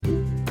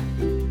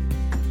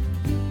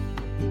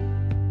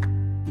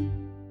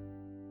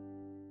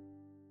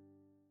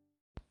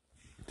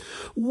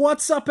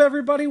What's up,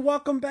 everybody?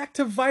 Welcome back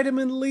to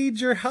Vitamin Lead,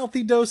 your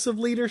healthy dose of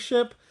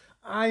leadership.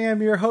 I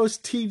am your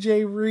host,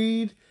 TJ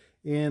Reed,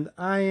 and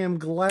I am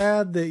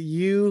glad that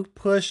you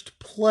pushed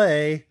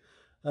play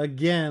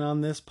again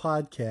on this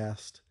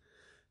podcast.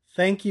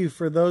 Thank you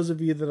for those of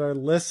you that are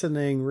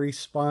listening,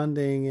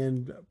 responding,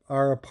 and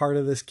are a part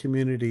of this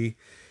community.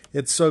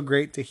 It's so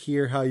great to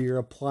hear how you're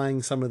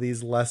applying some of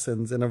these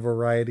lessons in a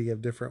variety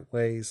of different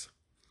ways.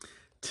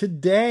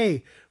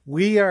 Today,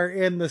 we are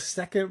in the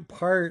second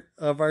part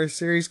of our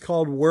series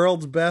called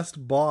World's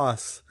Best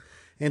Boss.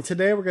 And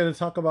today we're going to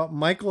talk about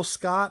Michael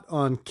Scott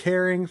on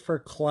caring for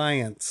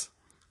clients.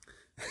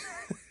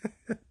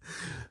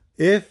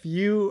 If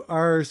you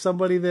are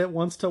somebody that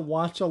wants to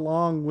watch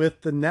along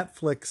with the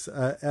Netflix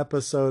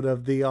episode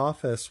of The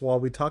Office while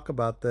we talk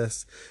about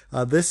this,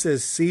 this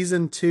is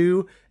season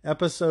 2,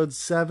 episode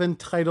 7,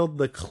 titled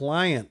The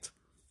Client.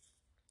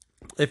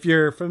 If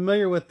you're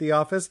familiar with The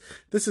Office,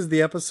 this is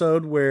the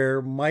episode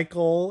where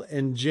Michael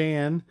and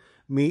Jan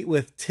meet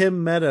with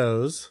Tim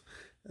Meadows,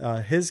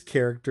 his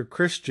character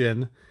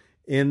Christian,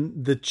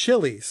 in the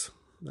Chili's.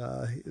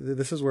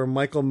 This is where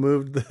Michael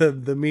moved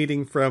the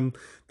meeting from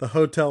the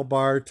hotel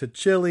bar to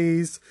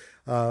Chili's,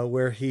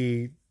 where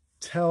he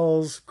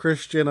tells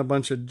Christian a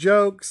bunch of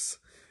jokes,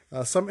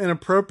 some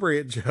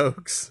inappropriate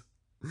jokes,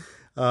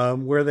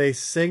 where they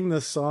sing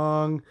the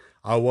song,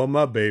 "I want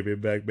my baby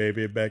back,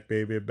 baby back,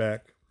 baby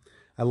back."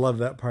 I love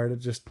that part. It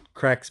just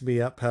cracks me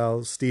up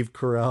how Steve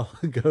Carell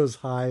goes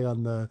high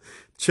on the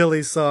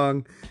Chili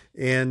song.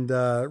 And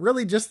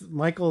really just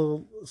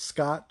Michael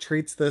Scott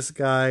treats this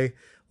guy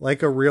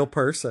like a real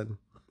person.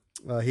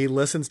 He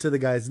listens to the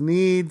guy's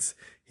needs.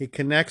 He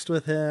connects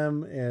with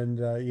him. And,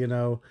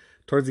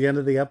 towards the end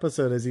of the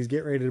episode, as he's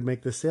getting ready to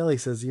make the sale, he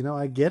says,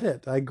 I get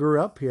it. I grew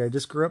up here. I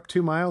just grew up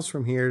 2 miles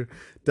from here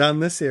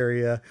down this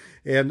area.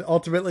 And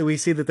ultimately, we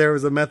see that there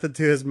was a method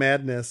to his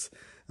madness.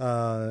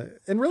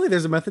 And really,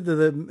 there's a method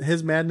to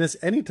his madness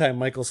anytime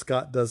Michael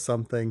Scott does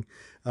something.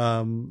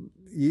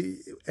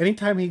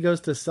 Anytime he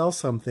goes to sell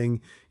something,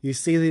 you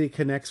see that he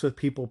connects with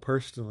people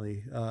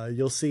personally.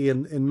 You'll see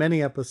in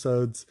many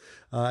episodes,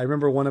 I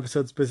remember one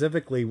episode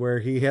specifically where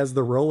he has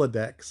the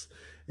Rolodex,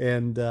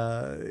 and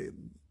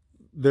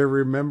they're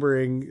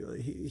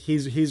remembering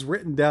he's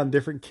written down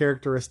different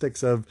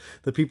characteristics of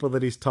the people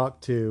that he's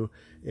talked to,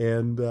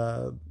 and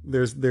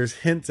there's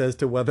hints as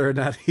to whether or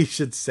not he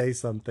should say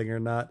something or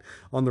not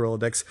on the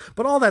Rolodex.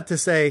 But all that to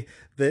say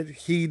that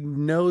he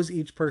knows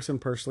each person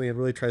personally and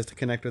really tries to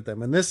connect with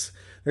them. And there's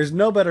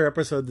no better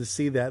episode to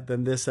see that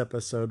than this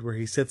episode, where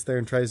he sits there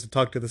and tries to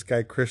talk to this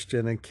guy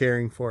Christian and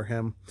caring for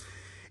him.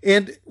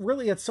 And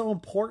really, it's so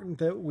important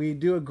that we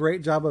do a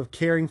great job of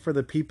caring for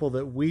the people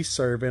that we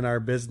serve in our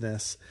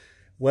business.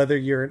 Whether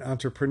you're an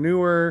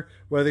entrepreneur,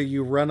 whether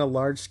you run a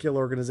large-scale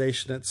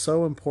organization, it's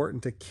so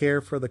important to care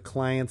for the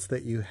clients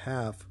that you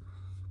have.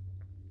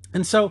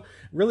 And so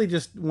really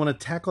just want to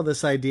tackle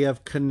this idea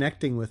of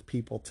connecting with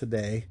people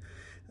today.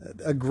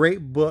 A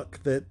great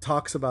book that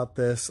talks about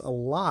this a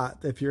lot,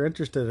 if you're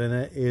interested in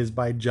it, is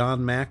by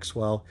John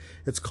Maxwell.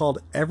 It's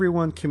called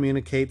Everyone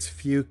Communicates,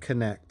 Few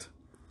Connect.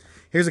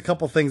 Here's a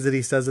couple things that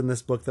he says in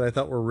this book that I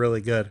thought were really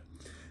good.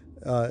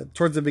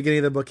 Towards the beginning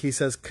of the book, he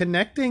says,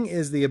 connecting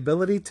is the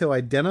ability to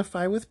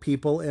identify with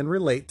people and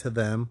relate to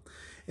them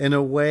in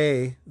a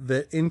way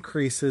that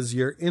increases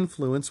your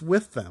influence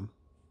with them.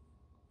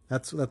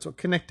 That's what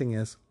connecting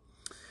is.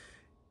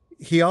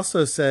 He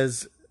also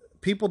says,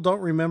 people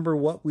don't remember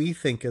what we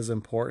think is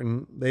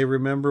important. They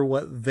remember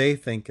what they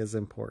think is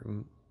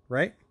important,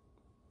 right?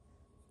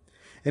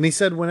 And he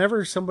said,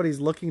 whenever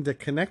somebody's looking to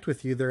connect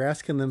with you, they're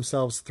asking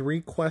themselves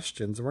 3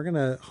 questions. And we're going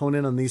to hone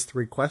in on these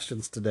 3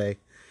 questions today.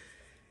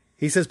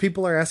 He says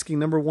people are asking,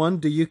 number 1,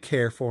 do you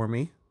care for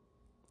me?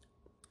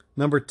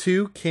 Number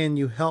 2, can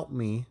you help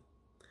me?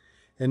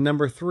 And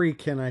number 3,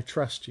 can I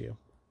trust you?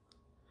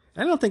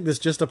 I don't think this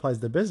just applies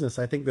to business.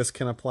 I think this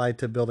can apply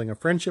to building a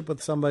friendship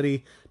with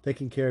somebody,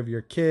 taking care of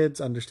your kids,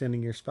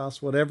 understanding your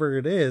spouse, whatever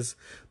it is.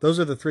 Those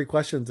are the 3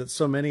 questions that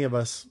so many of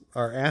us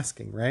are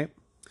asking, right?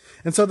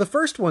 And so the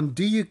first one,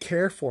 do you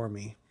care for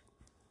me?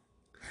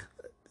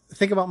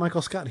 Think about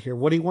Michael Scott here.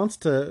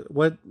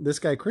 What this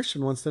guy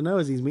Christian wants to know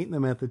as he's meeting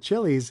them at the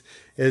Chili's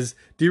is,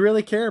 do you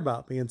really care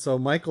about me? And so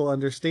Michael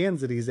understands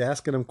that he's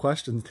asking him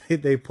questions.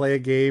 They play a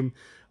game,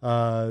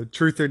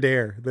 Truth or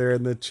Dare. They're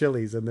in the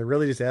Chili's, and they're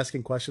really just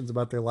asking questions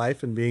about their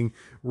life and being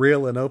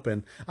real and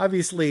open.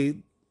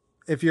 Obviously,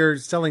 if you're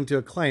selling to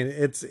a client,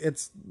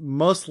 it's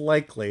most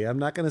likely, I'm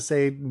not going to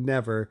say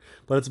never,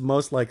 but it's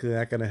most likely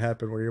not going to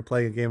happen where you're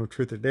playing a game of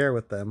Truth or Dare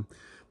with them.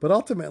 But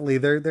ultimately,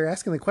 they're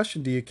asking the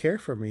question, do you care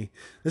for me?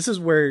 This is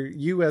where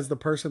you, as the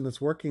person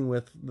that's working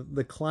with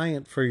the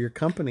client for your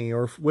company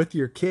or with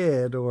your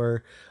kid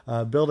or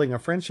building a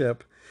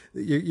friendship,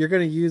 you're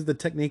going to use the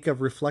technique of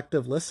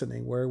reflective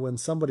listening, where when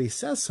somebody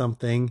says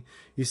something,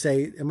 you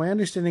say, am I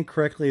understanding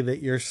correctly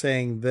that you're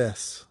saying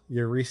this?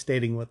 You're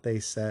restating what they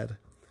said.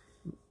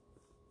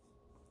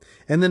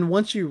 And then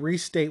once you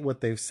restate what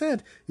they've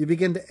said, you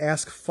begin to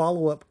ask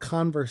follow-up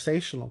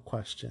conversational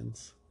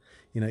questions.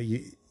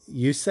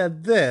 You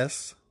said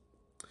this,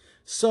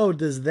 So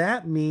does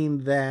that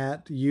mean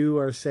that you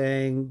are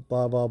saying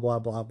blah, blah, blah,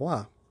 blah,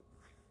 blah?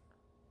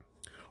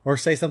 Or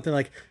say something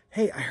like,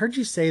 hey, I heard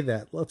you say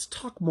that. Let's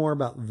talk more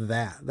about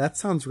that. That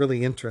sounds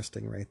really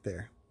interesting right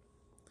there.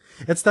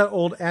 It's that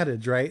old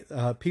adage, right?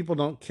 People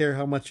don't care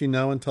how much you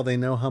know until they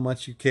know how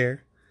much you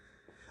care.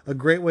 A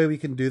great way we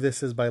can do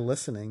this is by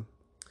listening.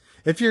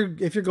 If you're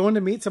going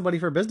to meet somebody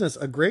for business,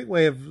 a great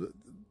way of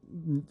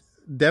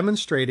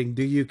demonstrating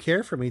do you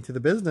care for me to the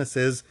business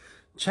is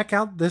check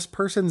out this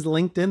person's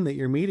LinkedIn that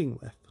you're meeting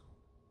with.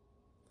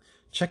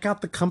 Check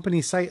out the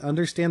company site,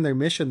 understand their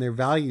mission, their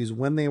values,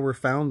 when they were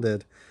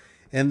founded.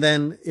 And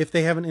then if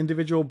they have an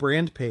individual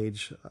brand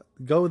page,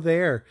 go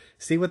there,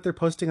 see what they're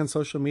posting on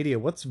social media.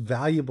 What's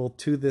valuable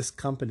to this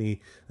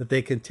company that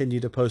they continue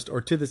to post, or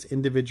to this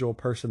individual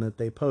person that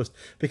they post.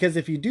 Because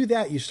if you do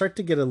that, you start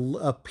to get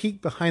a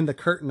peek behind the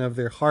curtain of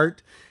their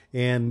heart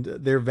and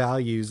their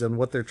values and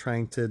what they're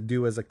trying to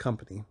do as a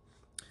company.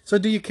 So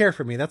do you care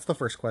for me? That's the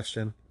first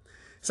question.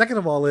 Second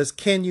of all is,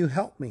 can you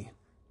help me?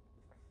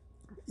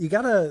 You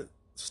got to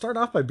start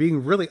off by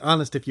being really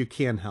honest if you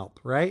can help,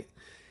 right?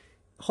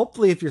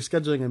 Hopefully if you're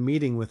scheduling a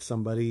meeting with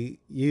somebody,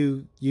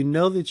 you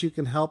know that you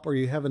can help, or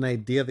you have an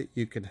idea that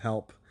you can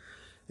help.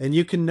 And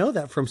you can know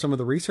that from some of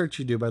the research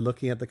you do by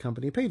looking at the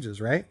company pages,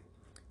 right?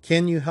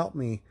 Can you help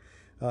me?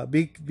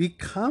 Be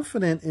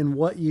confident in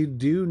what you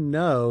do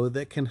know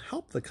that can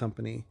help the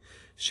company.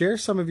 Share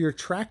some of your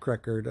track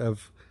record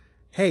of,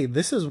 hey,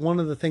 this is one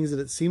of the things that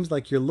it seems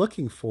like you're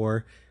looking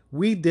for.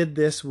 We did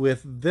this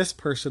with this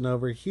person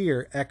over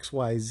here,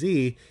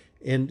 XYZ,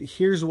 and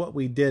here's what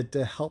we did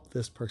to help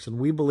this person.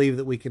 We believe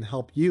that we can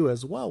help you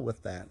as well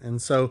with that.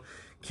 And so,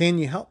 can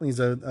you help me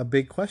is a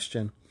big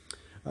question.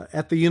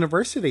 At the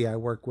university I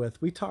work with,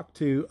 we talk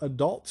to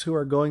adults who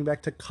are going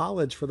back to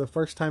college for the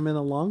first time in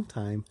a long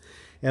time.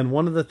 And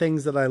one of the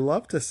things that I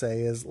love to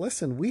say is,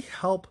 listen, we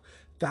help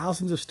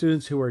thousands of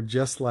students who are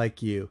just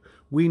like you.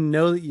 We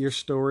know that your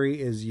story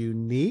is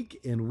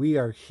unique, and we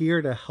are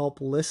here to help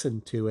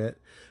listen to it.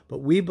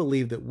 But we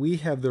believe that we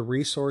have the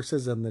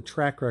resources and the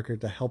track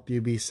record to help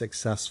you be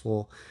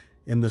successful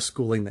in the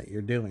schooling that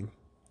you're doing.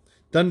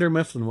 Dunder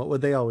Mifflin, what would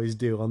they always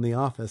do on The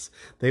Office?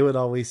 They would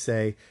always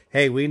say,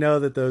 hey, we know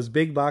that those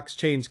big box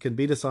chains can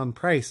beat us on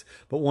price,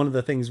 but one of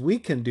the things we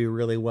can do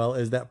really well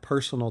is that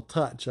personal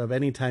touch of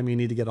anytime you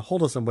need to get a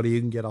hold of somebody,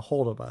 you can get a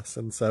hold of us.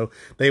 And so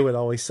they would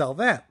always sell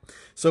that.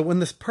 So when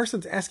this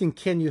person's asking,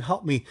 can you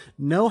help me?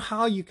 Know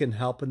how you can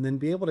help, and then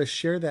be able to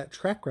share that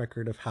track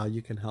record of how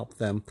you can help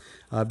them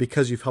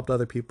because you've helped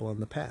other people in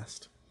the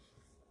past.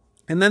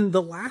 And then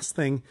the last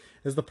thing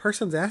is the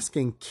person's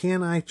asking,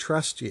 can I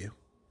trust you?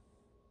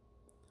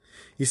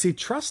 You see,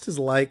 trust is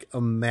like a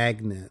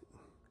magnet.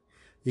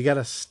 You got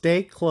to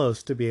stay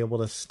close to be able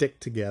to stick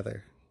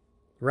together,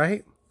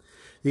 right?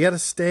 You got to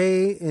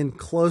stay in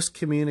close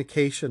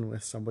communication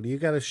with somebody. You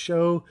got to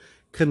show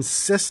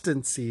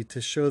consistency to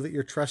show that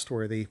you're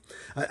trustworthy.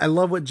 I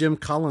love what Jim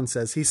Collins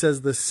says. He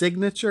says the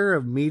signature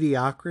of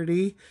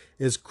mediocrity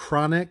is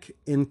chronic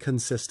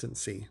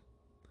inconsistency.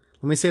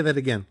 Let me say that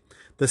again.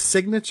 The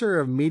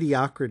signature of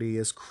mediocrity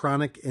is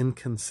chronic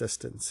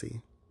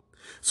inconsistency.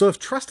 So if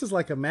trust is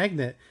like a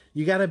magnet,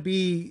 you got to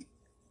be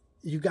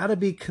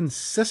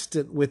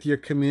consistent with your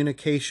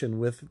communication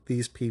with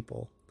these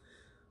people.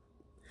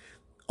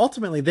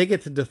 Ultimately, they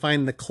get to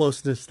define the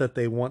closeness that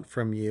they want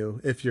from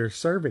you if you're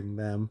serving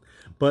them.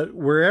 But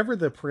wherever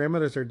the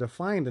parameters are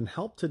defined, and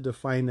help to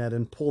define that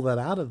and pull that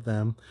out of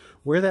them,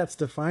 where that's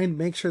defined,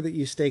 make sure that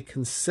you stay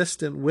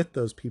consistent with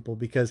those people,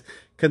 because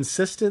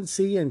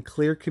consistency and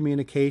clear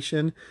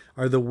communication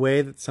are the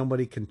way that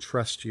somebody can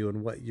trust you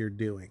in what you're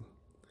doing.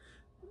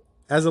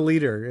 As a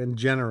leader in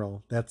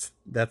general, that's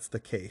the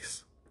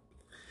case.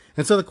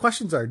 And so the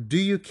questions are, do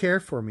you care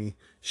for me?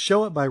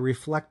 Show it by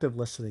reflective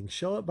listening.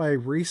 Show it by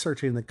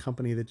researching the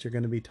company that you're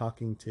going to be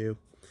talking to.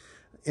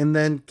 And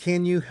then,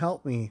 can you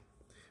help me?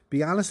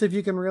 Be honest if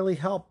you can really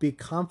help. Be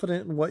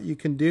confident in what you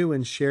can do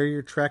and share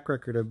your track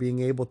record of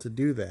being able to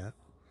do that.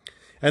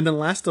 And then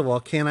last of all,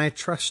 can I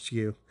trust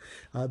you?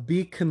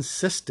 Be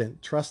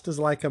consistent. Trust is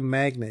like a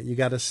magnet. You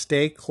got to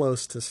stay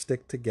close to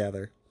stick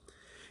together.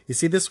 You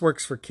see, this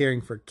works for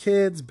caring for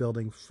kids,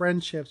 building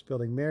friendships,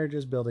 building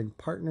marriages, building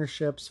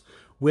partnerships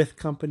with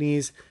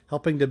companies,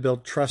 helping to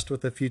build trust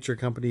with a future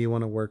company you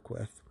want to work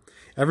with.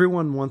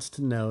 Everyone wants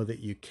to know that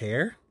you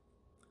care,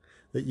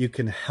 that you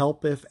can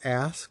help if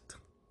asked,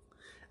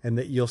 and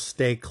that you'll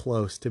stay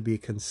close to be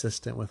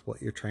consistent with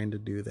what you're trying to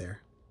do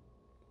there.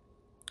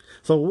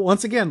 So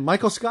once again,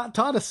 Michael Scott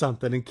taught us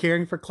something in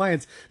caring for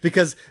clients,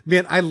 because,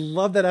 man, I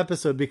love that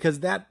episode, because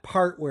that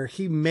part where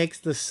he makes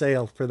the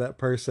sale for that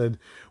person,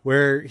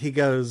 where he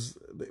goes,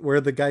 where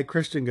the guy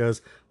Christian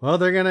goes, well,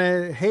 they're going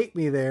to hate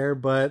me there,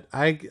 but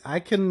I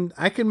can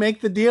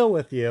make the deal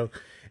with you.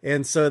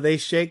 And so they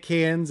shake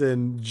hands,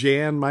 and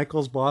Jan,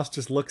 Michael's boss,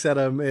 just looks at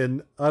him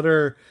in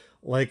utter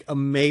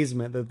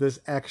amazement that this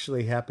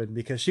actually happened,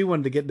 because she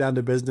wanted to get down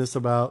to business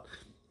about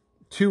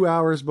 2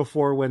 hours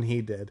before when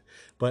he did.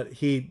 But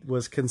he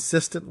was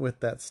consistent with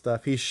that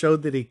stuff. He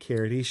showed that he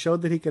cared. He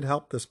showed that he could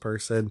help this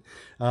person.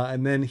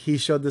 And then he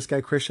showed this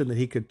guy, Christian, that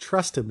he could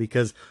trust him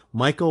because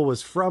Michael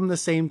was from the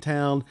same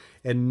town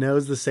and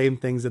knows the same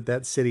things that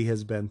that city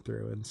has been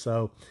through. And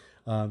so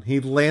he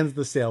lands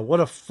the sale. What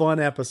a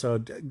fun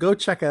episode. Go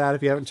check it out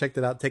if you haven't checked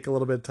it out. Take a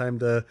little bit of time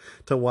to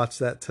watch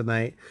that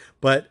tonight.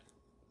 But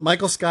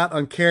Michael Scott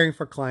on Caring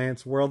for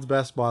Clients, World's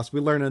Best Boss.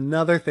 We learn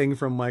another thing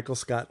from Michael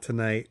Scott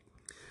tonight.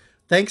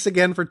 Thanks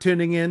again for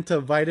tuning in to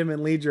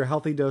Vitamin Lead, your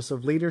healthy dose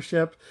of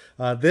leadership.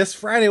 This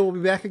Friday, we'll be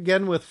back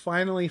again with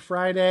Finally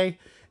Friday,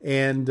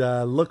 and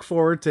look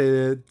forward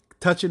to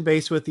touching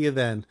base with you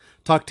then.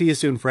 Talk to you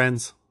soon,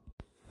 friends.